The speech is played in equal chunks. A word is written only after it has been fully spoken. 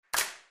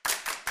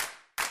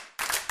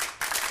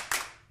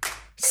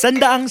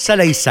Sandaang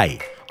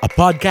Salaysay, a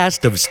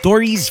podcast of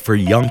stories for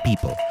young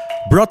people.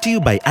 Brought to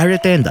you by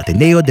Arete and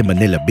Ateneo de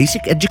Manila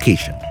Basic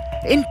Education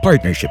in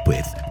partnership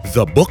with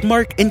The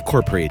Bookmark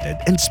Incorporated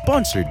and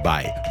sponsored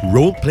by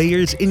Role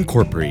Players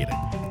Incorporated.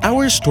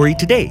 Our story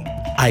today,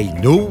 I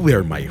Know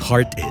Where My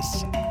Heart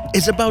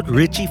is about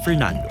Richie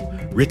Fernando,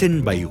 written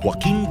by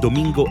Joaquin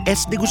Domingo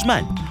S. de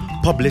Guzman,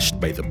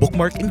 published by The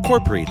Bookmark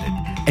Incorporated,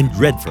 and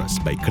read for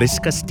us by Chris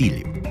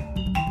Castillo.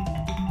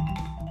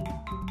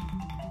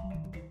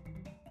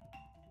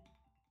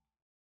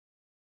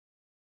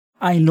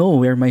 I Know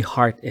Where My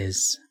Heart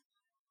Is,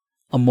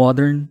 a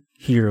modern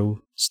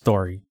hero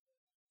story.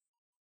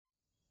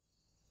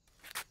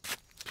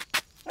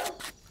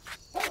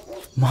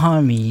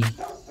 "Mommy,"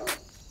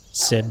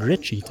 said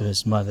Richie to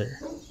his mother,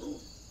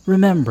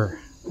 "remember,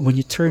 when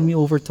you turn me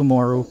over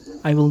tomorrow,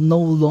 I will no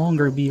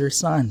longer be your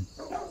son.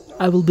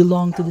 I will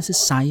belong to the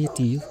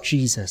Society of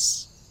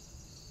Jesus."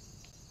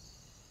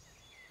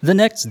 The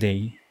next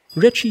day,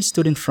 Richie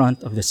stood in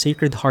front of the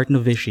Sacred Heart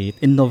Novitiate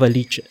in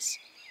Novaliches,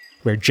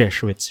 where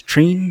Jesuits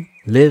train,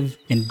 live,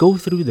 and go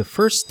through the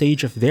first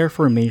stage of their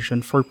formation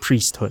for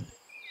priesthood.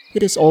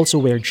 It is also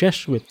where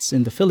Jesuits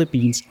in the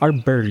Philippines are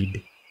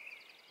buried.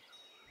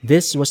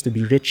 This was to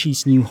be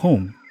Richie's new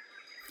home.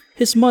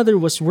 His mother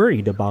was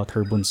worried about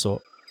her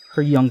bunso,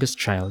 her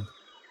youngest child.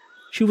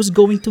 She was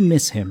going to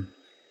miss him.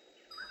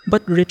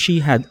 But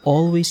Richie had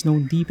always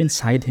known deep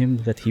inside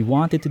him that he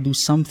wanted to do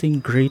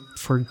something great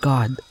for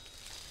God.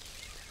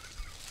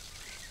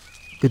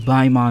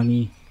 "Goodbye,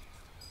 Mommy.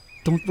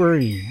 Don't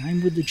worry,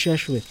 I'm with the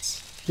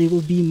Jesuits. They will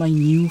be my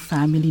new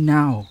family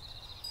now.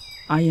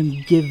 I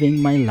am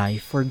giving my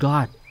life for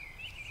God,"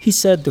 he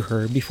said to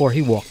her before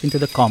he walked into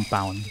the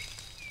compound.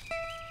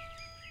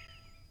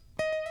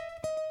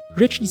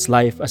 Richie's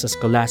life as a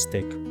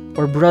scholastic,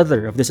 or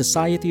brother of the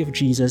Society of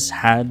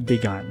Jesus, had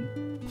begun.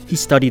 He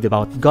studied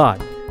about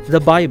God, the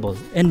Bible,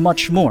 and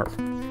much more.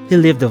 He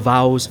lived the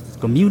vows of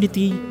the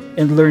community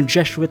and learned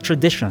Jesuit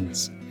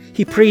traditions.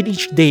 He prayed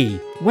each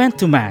day, went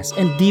to Mass,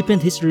 and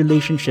deepened his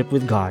relationship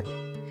with God.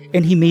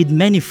 And he made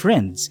many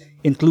friends,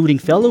 including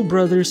fellow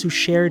brothers who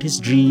shared his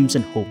dreams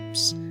and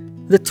hopes.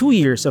 The 2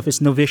 years of his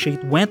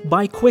novitiate went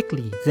by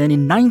quickly. Then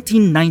in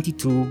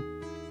 1992,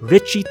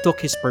 Richie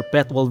took his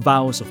perpetual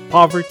vows of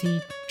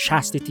poverty,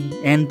 chastity,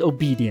 and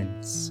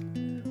obedience.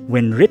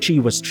 When Richie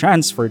was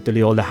transferred to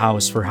Loyola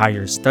House for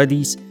higher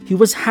studies, he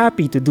was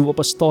happy to do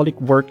apostolic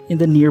work in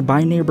the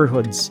nearby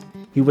neighborhoods.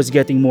 He was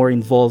getting more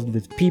involved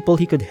with people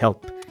he could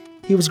help.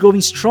 He was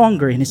growing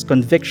stronger in his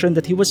conviction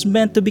that he was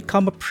meant to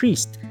become a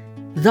priest.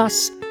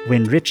 Thus,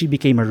 when Richie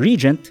became a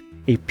regent,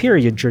 a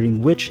period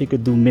during which he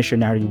could do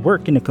missionary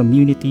work in a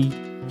community,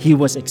 he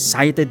was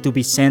excited to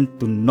be sent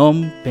to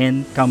Phnom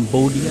Penh,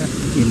 Cambodia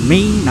in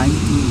May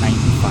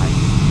 1995.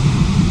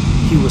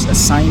 He was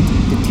assigned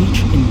to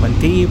teach in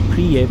Bantay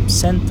Prieb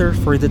Center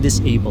for the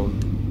Disabled.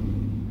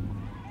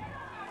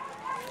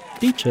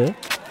 "Teacher,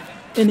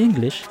 in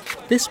English,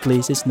 this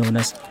place is known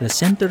as the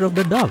Center of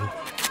the Dove,"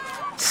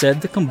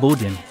 said the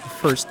Cambodian who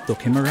first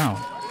took him around.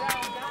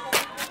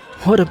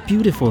 "What a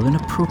beautiful and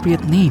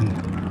appropriate name.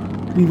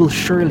 We will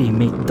surely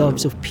make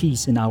doves of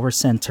peace in our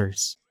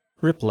centers,"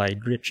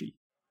 replied Richie.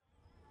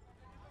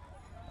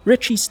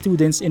 Richie's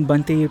students in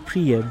Bantay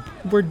Prieb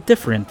were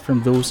different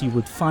from those you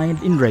would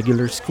find in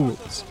regular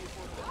schools.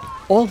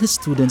 All his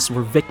students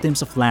were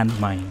victims of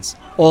landmines,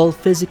 all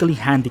physically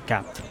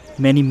handicapped,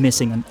 many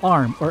missing an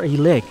arm or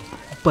a leg,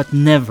 but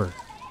never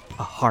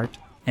a heart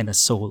and a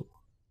soul.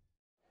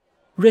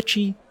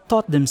 Richie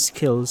taught them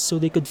skills so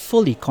they could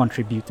fully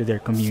contribute to their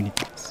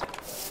communities.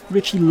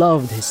 Richie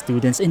loved his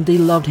students and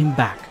they loved him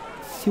back.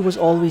 He was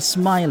always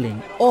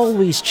smiling,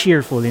 always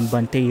cheerful in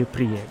Bantay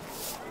Prieb.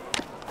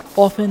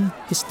 Often,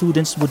 his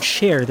students would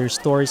share their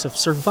stories of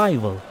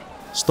survival,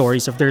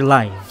 stories of their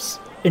lives,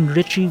 and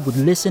Richie would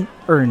listen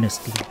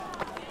earnestly.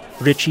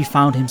 Richie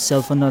found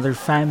himself another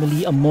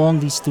family among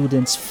these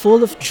students,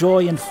 full of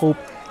joy and hope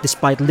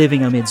despite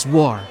living amidst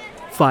war,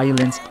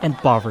 violence, and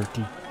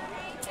poverty.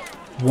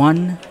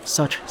 One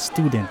such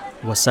student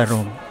was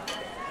Sarom,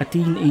 a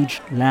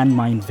teenage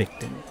landmine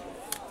victim.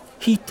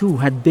 He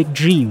too had big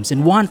dreams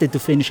and wanted to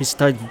finish his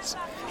studies.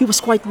 He was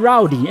quite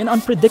rowdy and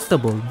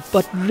unpredictable,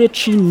 but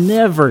Richie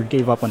never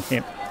gave up on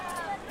him.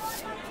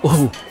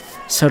 "Oh,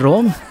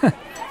 Sarom?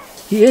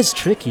 He is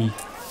tricky,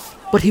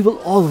 but he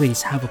will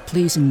always have a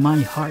place in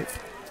my heart,"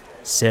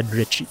 said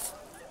Richie.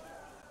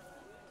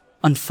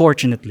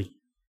 Unfortunately,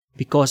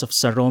 because of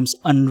Sarom's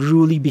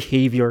unruly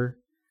behavior,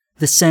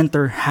 the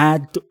center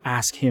had to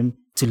ask him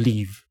to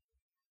leave.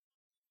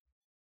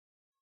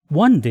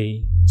 One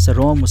day,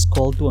 Sarom was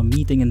called to a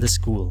meeting in the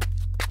school.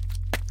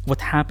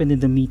 What happened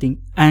in the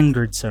meeting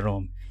angered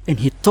Sarom,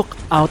 and he took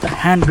out a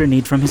hand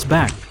grenade from his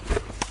bag.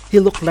 He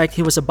looked like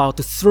he was about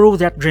to throw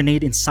that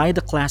grenade inside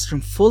the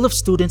classroom full of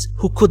students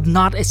who could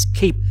not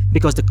escape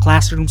because the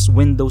classroom's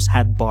windows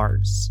had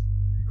bars.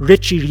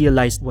 Richie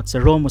realized what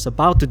Sarom was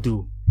about to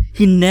do.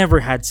 He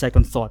never had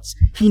second thoughts.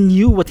 He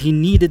knew what he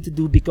needed to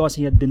do because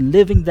he had been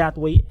living that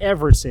way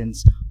ever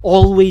since,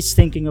 always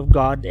thinking of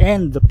God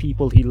and the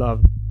people he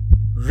loved.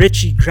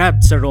 Richie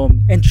grabbed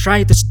Sarom and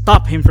tried to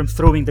stop him from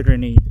throwing the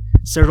grenade.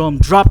 Sarom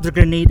dropped the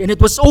grenade and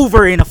it was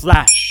over in a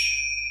flash.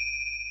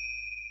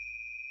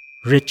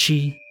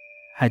 Richie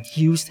had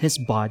used his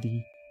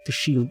body to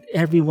shield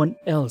everyone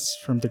else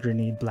from the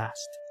grenade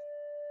blast.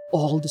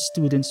 All the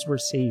students were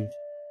saved.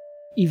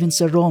 Even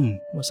Sarom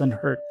was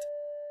unhurt.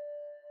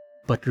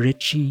 But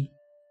Richie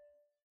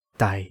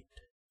died.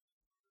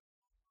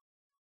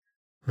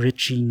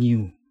 Richie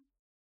knew.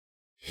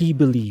 He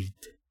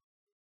believed.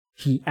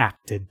 He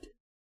acted.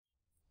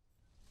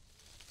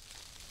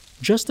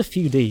 Just a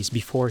few days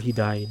before he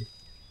died,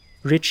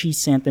 Richie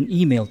sent an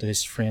email to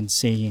his friend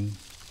saying,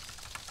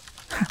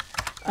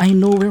 "I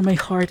know where my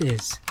heart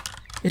is.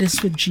 It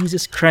is with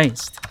Jesus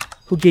Christ,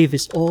 who gave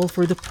his all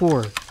for the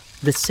poor,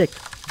 the sick,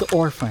 the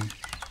orphan.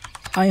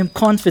 I am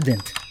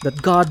confident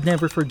that God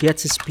never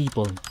forgets his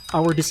people,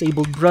 our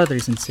disabled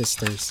brothers and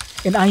sisters,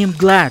 and I am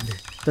glad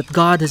that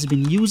God has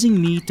been using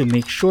me to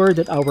make sure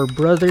that our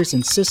brothers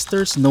and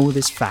sisters know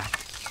this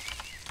fact.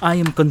 I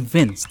am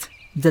convinced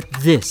that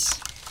this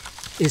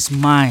is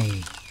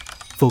my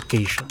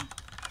vocation."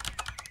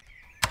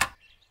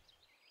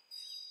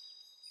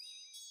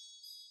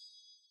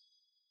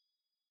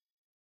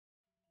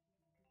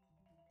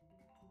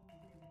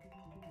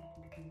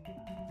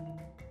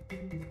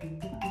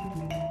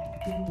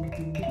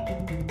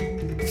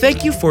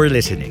 Thank you for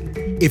listening.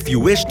 If you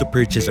wish to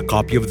purchase a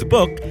copy of the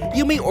book,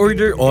 you may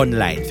order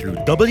online through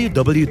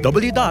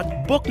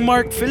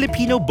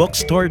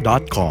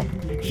www.bookmarkfilipinobookstore.com.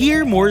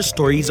 Hear more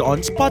stories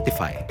on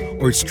Spotify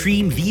or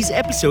stream these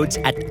episodes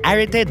at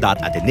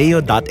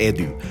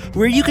arete.ateneo.edu,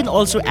 where you can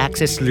also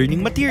access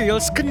learning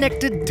materials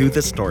connected to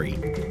the story.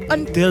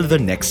 Until the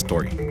next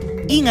story.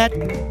 Ingat!